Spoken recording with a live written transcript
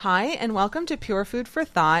Hi, and welcome to Pure Food for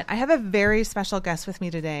Thought. I have a very special guest with me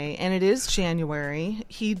today, and it is January.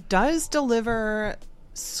 He does deliver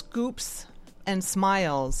scoops and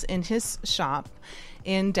smiles in his shop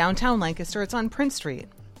in downtown Lancaster. It's on Prince Street.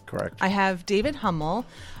 Correct. I have David Hummel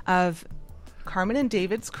of Carmen and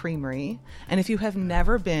David's Creamery, and if you have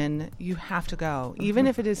never been, you have to go, even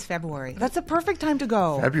if it is February. That's a perfect time to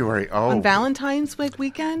go. February, On Valentine's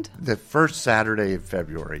weekend? The first Saturday of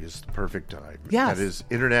February is the perfect time. Yes. That is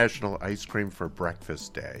International Ice Cream for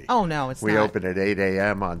Breakfast Day. Oh, no, it's We not. open at 8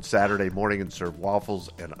 a.m. on Saturday morning and serve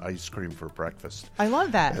waffles and ice cream for breakfast. I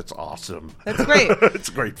love that. It's awesome. That's great.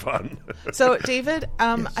 It's great fun. So, David,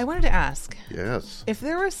 Yes. I wanted to ask, Yes. if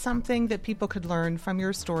there was something that people could learn from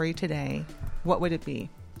your story today, what would it be?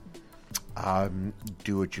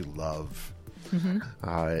 Do what you love,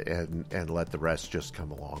 and let the rest just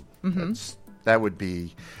come along. That would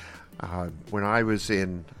be when I was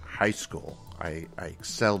in high school. I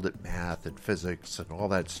excelled at math and physics and all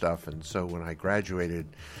that stuff, and so when I graduated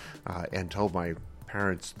and told my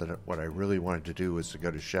parents that what I really wanted to do was to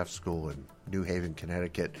go to chef school in New Haven,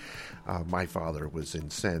 Connecticut, my father was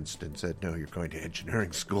incensed and said, "No, you're going to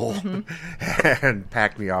engineering school," and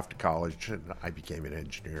packed me off to college, and I became an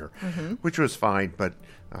engineer, which was fine, but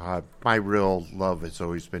my real love has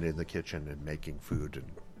always been in the kitchen and making food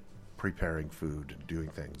and preparing food and doing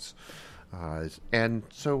things. And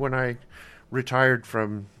so when I retired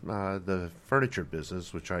from the furniture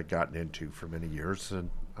business, which I'd gotten into for many years, and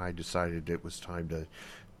I decided it was time to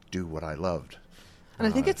do what I loved. And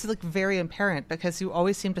I think it's very apparent because you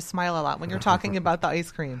always seem to smile a lot when you're talking about the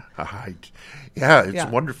ice cream.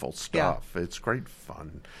 It's wonderful stuff. It's great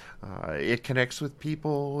fun. It connects with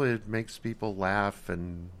people. It makes people laugh,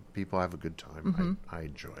 and people have a good time. I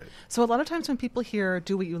enjoy it. So a lot of times when people hear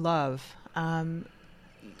 "do what you love,"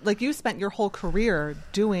 like you spent your whole career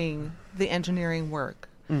doing the engineering work.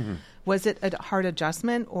 Was it a hard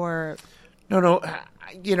adjustment, or? No.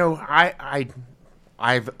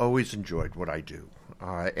 I've always enjoyed what I do,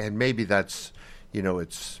 and maybe that's,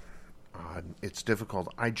 it's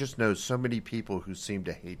difficult. I just know so many people who seem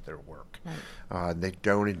to hate their work. Right. They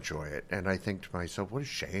don't enjoy it, and I think to myself, what a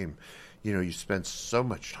shame. You spend so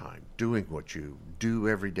much time doing what you do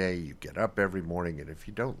every day. You get up every morning, and if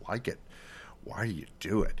you don't like it, why do you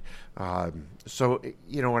do it? So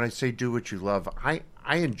when I say do what you love, I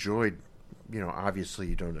enjoyed. Obviously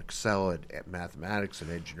you don't excel at mathematics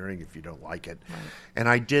and engineering if you don't like it. Right. And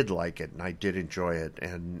I did like it, and I did enjoy it.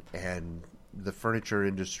 And the furniture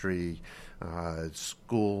industry,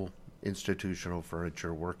 school, institutional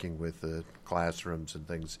furniture, working with the classrooms and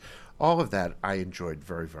things, all of that I enjoyed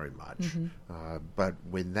very, very much. But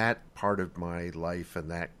when that part of my life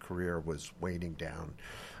and that career was waning down,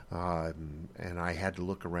 and I had to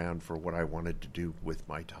look around for what I wanted to do with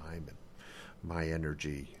my time and my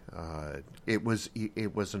energy, it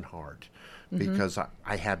wasn't hard because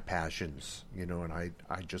I had passions, and I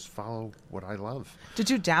just follow what I love.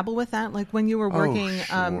 Did you dabble with that? Like when you were working,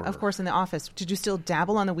 sure. of course, in the office, did you still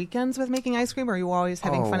dabble on the weekends with making ice cream, or are you always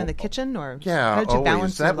having fun in the kitchen? Or yeah, how did you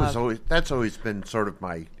balance your love? That's always been sort of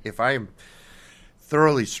if I'm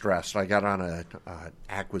thoroughly stressed, I got on a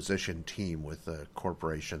acquisition team with a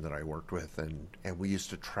corporation that I worked with, and we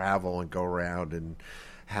used to travel and go around and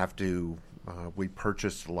have to. We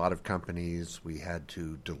purchased a lot of companies. We had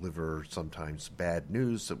to deliver sometimes bad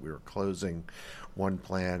news that we were closing one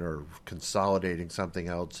plant or consolidating something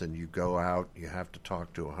else, and you go out, you have to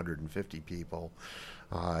talk to 150 people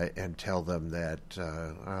and tell them that,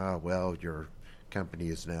 your company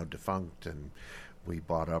is now defunct, and we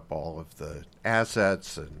bought up all of the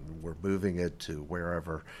assets, and we're moving it to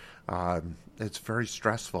wherever. It's very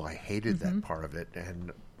stressful. I hated that part of it,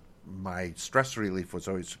 and my stress relief was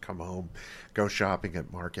always to come home, go shopping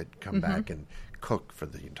at market, come back and cook for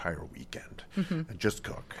the entire weekend, and just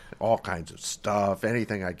cook all kinds of stuff,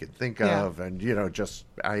 anything I could think of, and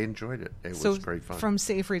I enjoyed it. It was great fun. From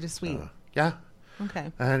savory to sweet. Yeah.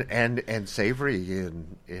 Okay. And savory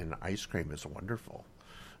in ice cream is wonderful.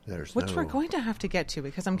 Which we're going to have to get to,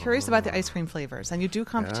 because I'm curious about the ice cream flavors. And you do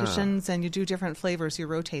competitions and you do different flavors. You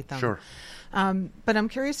rotate them. Sure. But I'm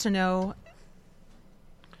curious to know,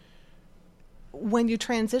 when you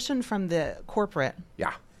transition from the corporate,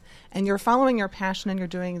 and you're following your passion and you're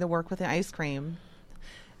doing the work with the ice cream,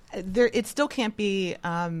 it still can't be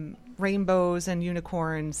rainbows and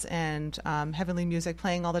unicorns and heavenly music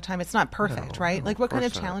playing all the time. It's not perfect, right? Like, what kind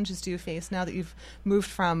of challenges do you face now that you've moved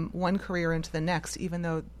from one career into the next, even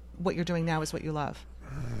though what you're doing now is what you love?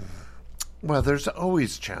 Well, there's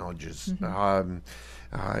always challenges.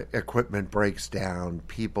 Equipment breaks down,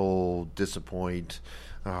 people disappoint,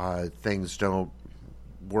 things don't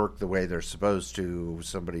work the way they're supposed to.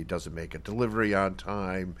 Somebody doesn't make a delivery on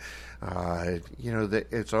time.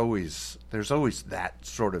 There's always that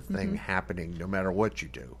sort of thing happening, no matter what you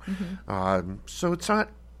do. So it's not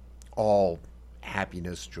all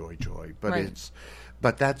happiness, joy,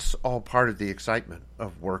 but that's all part of the excitement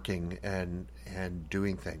of working and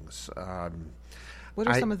doing things. What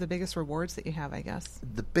are some of the biggest rewards that you have, I guess?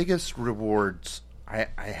 The biggest rewards, I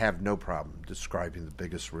have no problem describing the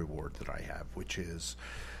biggest reward that I have, which is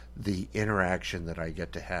the interaction that I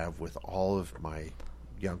get to have with all of my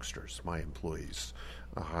youngsters, my employees.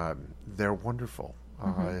 They're wonderful.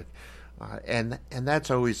 And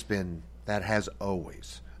that has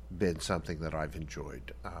always been something that I've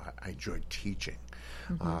enjoyed. I enjoy teaching.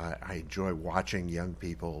 I enjoy watching young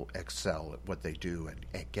people excel at what they do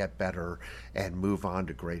and get better and move on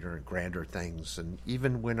to greater and grander things. And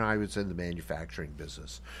even when I was in the manufacturing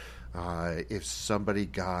business, if somebody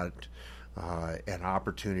got an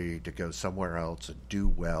opportunity to go somewhere else and do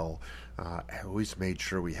well, I always made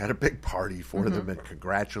sure we had a big party for them and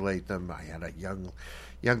congratulate them. I had a young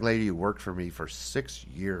lady who worked for me for 6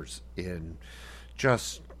 years in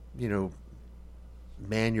just,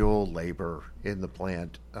 manual labor in the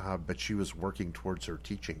plant, but she was working towards her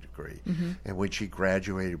teaching degree. And when she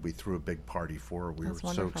graduated, we threw a big party for her. We were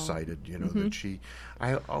so excited, that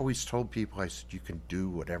I always told people, I said, you can do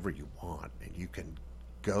whatever you want and you can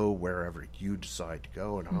go wherever you decide to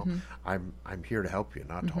go, and I'm here to help you,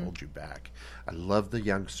 not to hold you back. I love the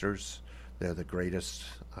youngsters. They're the greatest.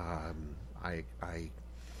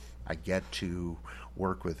 I get to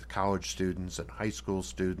work with college students and high school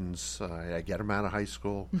students. I get them out of high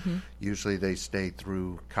school. Usually they stay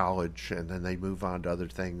through college and then they move on to other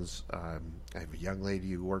things. I have a young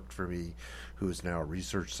lady who worked for me who is now a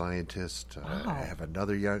research scientist. I have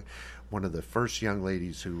one of the first young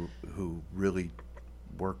ladies who really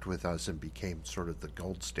worked with us and became sort of the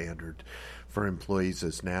gold standard for employees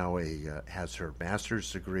is now has her master's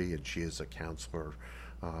degree, and she is a counselor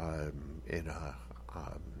in a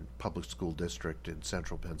public school district in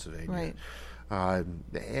central Pennsylvania. Right.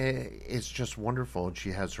 It's just wonderful, and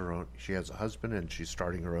she has a husband, and she's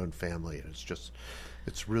starting her own family, and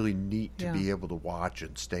it's really neat to be able to watch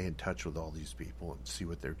and stay in touch with all these people and see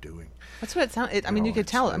what they're doing. That's what it sounds. You could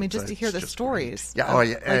tell. Just to hear the stories.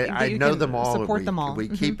 Great. I know them all. Support them all. We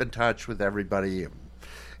keep in touch with everybody.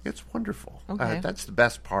 It's wonderful. Okay. That's the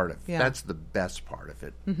best part of it. That's the best part of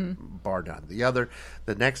it, bar none.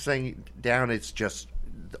 The next thing down, it's just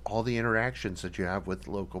all the interactions that you have with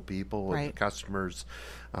local people and customers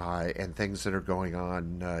and things that are going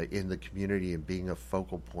on in the community and being a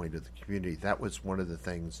focal point of the community. That was one of the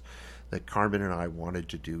things that Carmen and I wanted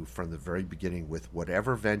to do from the very beginning with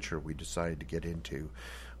whatever venture we decided to get into,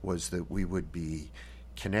 was that we would be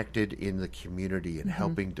connected in the community and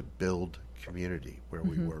helping to build community where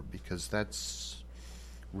we were, because that's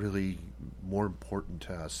really more important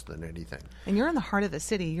to us than anything. And you're in the heart of the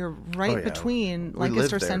city. You're right between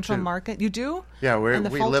Lancaster Central Market. You do? Yeah, we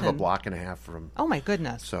live a block and a half from. Oh my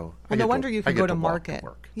goodness! So no wonder you can go to market.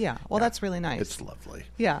 Yeah, well, that's really nice. It's lovely.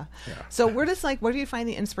 Yeah. So where do you find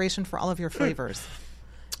the inspiration for all of your flavors,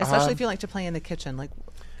 especially if you like to play in the kitchen? Like,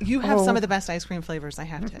 you have some of the best ice cream flavors. I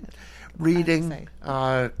have to. Reading,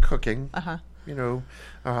 cooking.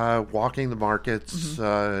 Walking the markets.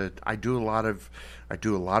 I do a lot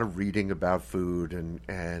of reading about food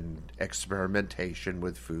and experimentation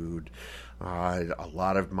with food. A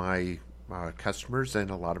lot of my customers and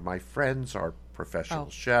a lot of my friends are professional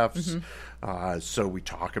chefs. So we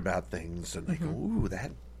talk about things and they go, "Ooh,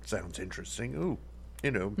 that sounds interesting." Ooh,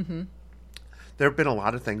 there have been a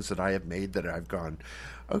lot of things that I have made that I've gone,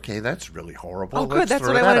 okay, that's really horrible. Oh, good. That's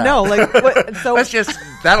what I want to know. So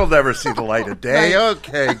that'll never see the light of day. Right.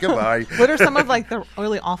 Okay, goodbye. What are some of the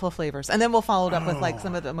really awful flavors? And then we'll follow it up with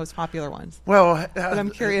some of the most popular ones. Well, but I'm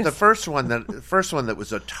curious. The first one that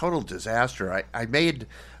was a total disaster. I made.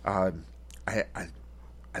 I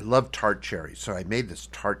love tart cherry, so I made this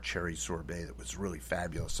tart cherry sorbet that was really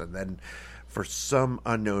fabulous, and then, for some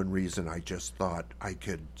unknown reason, I just thought I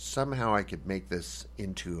could make this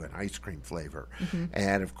into an ice cream flavor.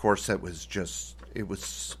 And of course it was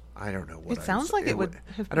I don't know what it sounds like it would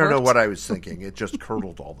have I don't know what I was thinking. It just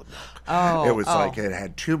curdled all the milk. It was like it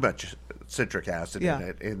had too much citric acid in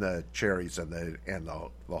it, in the cherries, and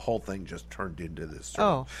the whole thing just turned into this sort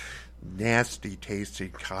of nasty tasting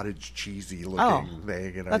cottage cheesy looking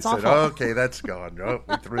thing. And I said, okay, that's gone.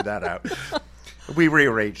 We threw that out. We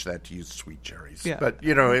rearranged that to use sweet cherries. But,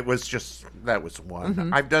 it was just, that was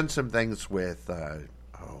one. I've done some things with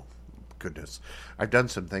goodness. I've done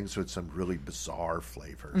some things with some really bizarre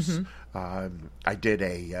flavors. I did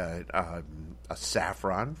a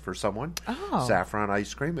saffron for someone. Oh. Saffron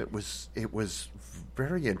ice cream. It was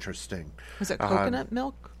very interesting. Was it coconut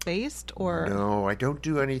milk based or? No, I don't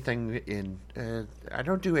do anything I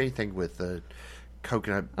don't do anything with the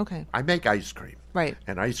coconut. Okay. I make ice cream. Right.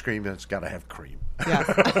 And ice cream has got to have cream. Yes.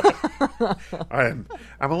 I'm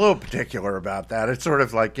a little particular about that. It's sort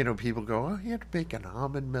of like, people go, oh, you have to make an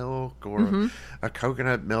almond milk or a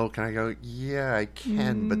coconut milk. And I go, yeah, I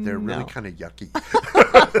can, but they're really kind of yucky.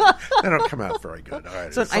 They don't come out very good.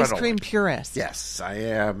 So an ice cream purist. Yes, I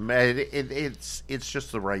am. It's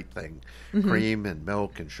just the right thing. Cream and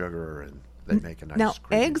milk and sugar, and they make a nice Now,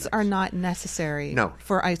 cream eggs mix. are not necessary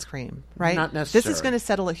for ice cream, right? Not necessary. This is going to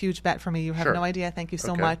settle a huge bet for me. You have no idea. Thank you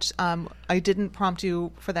so much. I didn't prompt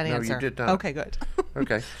you for that answer. No, you did not. Okay, good.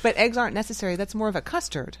 Okay. But eggs aren't necessary. That's more of a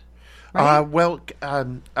custard, right?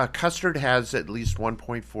 A custard has at least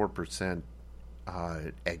 1.4%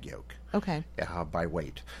 egg yolk. Okay. By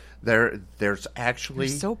weight. There's actually...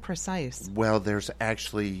 You're so precise. Well, there's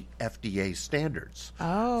actually FDA standards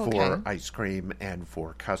for ice cream and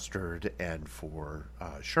for custard and for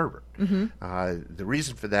sherbet. The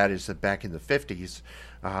reason for that is that back in the 50s,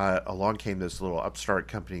 along came this little upstart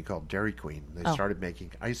company called Dairy Queen. They started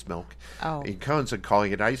making ice milk in cones and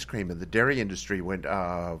calling it ice cream. And the dairy industry went,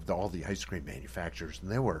 all the ice cream manufacturers,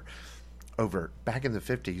 and there were... back in the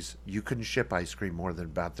 50s, you couldn't ship ice cream more than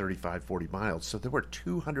about 35, 40 miles. So there were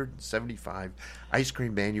 275 ice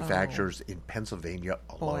cream manufacturers in Pennsylvania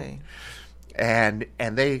alone. And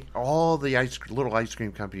they, all the little ice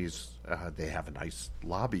cream companies, they have a nice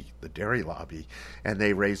lobby, the dairy lobby, and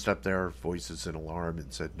they raised up their voices in alarm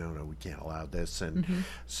and said, no, we can't allow this. And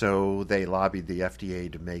so they lobbied the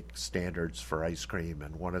FDA to make standards for ice cream,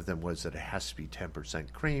 and one of them was that it has to be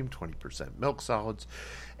 10% cream, 20% milk solids,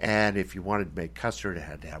 and if you wanted to make custard, it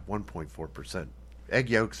had to have 1.4% egg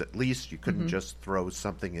yolks at least. You couldn't just throw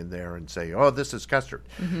something in there and say, oh, this is custard.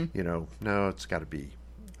 No, it's got to be.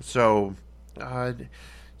 So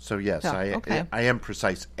yes, I am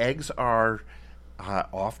precise. Eggs are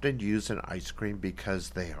often used in ice cream because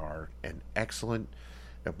they are an excellent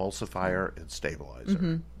emulsifier and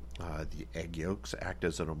stabilizer. The egg yolks act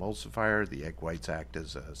as an emulsifier, the egg whites act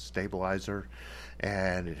as a stabilizer,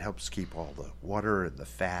 and it helps keep all the water and the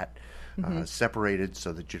fat separated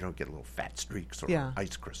so that you don't get little fat streaks or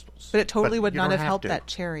ice crystals. But it totally would not have helped that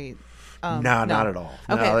cherry. No, not at all.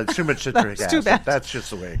 Okay. No, it's too much citric acid. Too bad. That's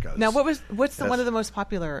just the way it goes. Now, what's one of the most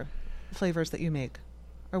popular flavors that you make,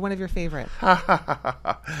 or one of your favorite?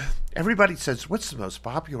 Everybody says, "What's the most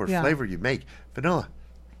popular flavor you make?" Vanilla.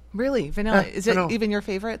 Really, vanilla? Is it vanilla. even your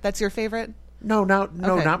favorite? That's your favorite? No,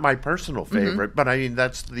 not my personal favorite. But I mean,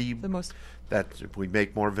 that's the most. That we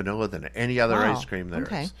make more vanilla than any other ice cream there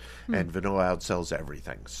is, and vanilla outsells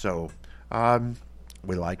everything. So.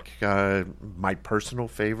 We like my personal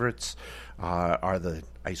favorites are the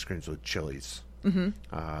ice creams with chilies.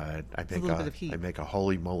 I make a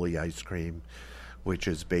holy moly ice cream, which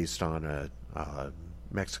is based on a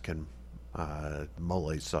Mexican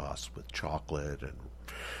mole sauce with chocolate and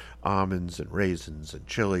almonds and raisins and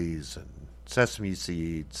chilies and sesame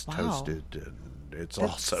seeds toasted, and it's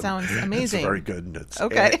awesome. Sounds amazing. It's very good, and it's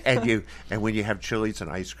okay. and when you have chilies and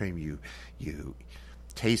ice cream, you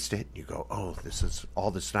taste it, you go, oh, this is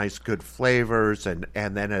all this nice good flavors, and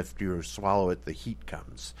then if you swallow it, the heat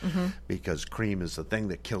comes because cream is the thing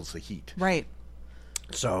that kills the heat. Right.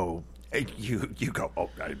 So you go, oh,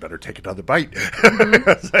 I better take another bite.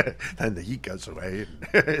 Then the heat goes away.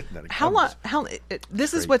 And then it how comes. long?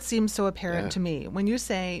 This is what seems so apparent to me when you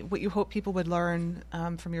say what you hope people would learn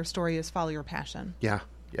from your story is follow your passion. Yeah.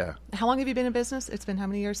 How long have you been in business? It's been how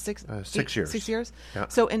many years? 6 years. 6 years? Yeah.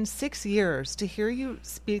 So in 6 years, to hear you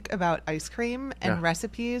speak about ice cream and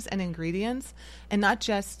recipes and ingredients, and not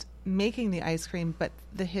just making the ice cream, but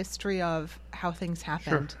the history of how things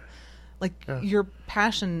happened. Sure. Your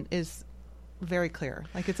passion is very clear.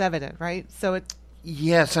 It's evident, right? So it...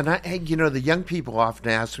 Yes, and the young people often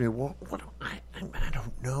ask me, well, I don't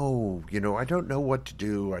know, I don't know what to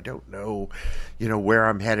do. I don't know, where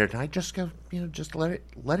I'm headed. And I just go, just let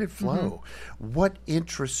it flow. What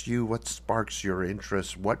interests you? What sparks your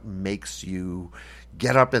interest? What makes you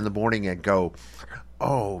get up in the morning and go,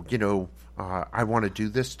 oh, I want to do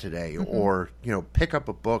this today, or pick up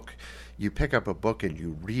a book. You pick up a book and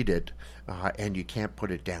you read it, and you can't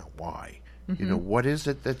put it down. Why? What is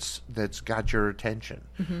it that's got your attention?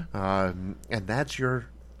 And that's your,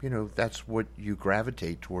 that's what you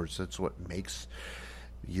gravitate towards. That's what makes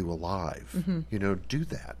you alive. Do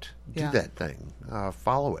that. Yeah. Do that thing.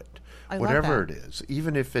 Follow it. I Whatever love that. it is.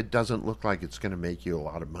 Even if it doesn't look like it's going to make you a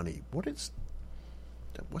lot of money, what's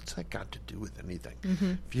that got to do with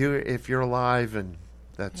anything? If you're alive and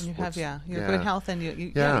that's and you have your yeah. good health and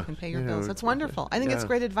you can pay your bills. That's wonderful. I think it's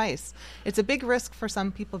great advice. It's a big risk for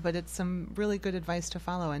some people, but it's some really good advice to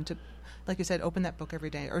follow and to, like you said, open that book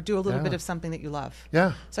every day or do a little bit of something that you love.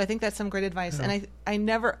 Yeah. So I think that's some great advice. And I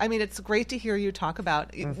mean, it's great to hear you talk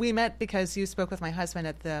about, we met because you spoke with my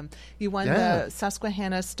husband you won the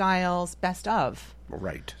Susquehanna Styles Best Of.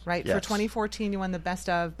 Right. Right. Yes. For 2014, you won the Best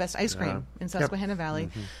Ice Cream in Susquehanna Valley.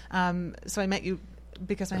 So I met you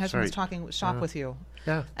because my husband was talking shop with you.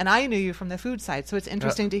 Yeah. And I knew you from the food side. So it's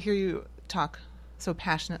interesting to hear you talk so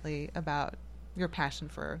passionately about your passion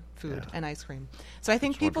for food and ice cream. So I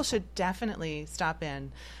think people should definitely stop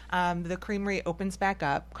in. The creamery opens back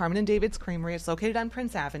up, Carmen and David's Creamery. It's located on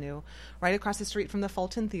Prince Avenue, right across the street from the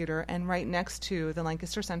Fulton Theater and right next to the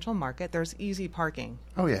Lancaster Central Market. There's easy parking.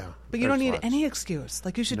 Oh, yeah. But you don't need any excuse.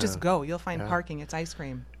 Like, you should just go. You'll find parking. It's ice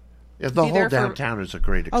cream. Yeah, the whole downtown is a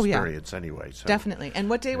great experience anyway. So. Definitely. And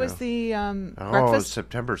what day was the breakfast?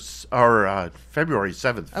 February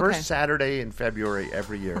 7th. First Saturday in February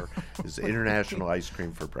every year is International Ice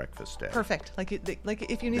Cream for Breakfast Day. Perfect. Like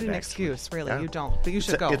if you need an excuse, really, you don't. But you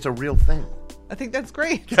should go. It's a real thing. I think that's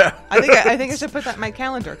great. Yeah. I think I should put that in my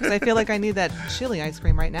calendar because I feel like I need that chili ice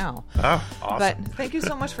cream right now. Oh, awesome. But thank you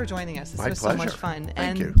so much for joining us. This was pleasure. so much fun.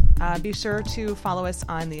 Thank you. Be sure to follow us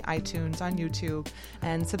on the iTunes, on YouTube,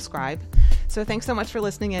 and subscribe. So thanks so much for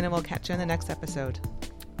listening in, and we'll catch you in the next episode.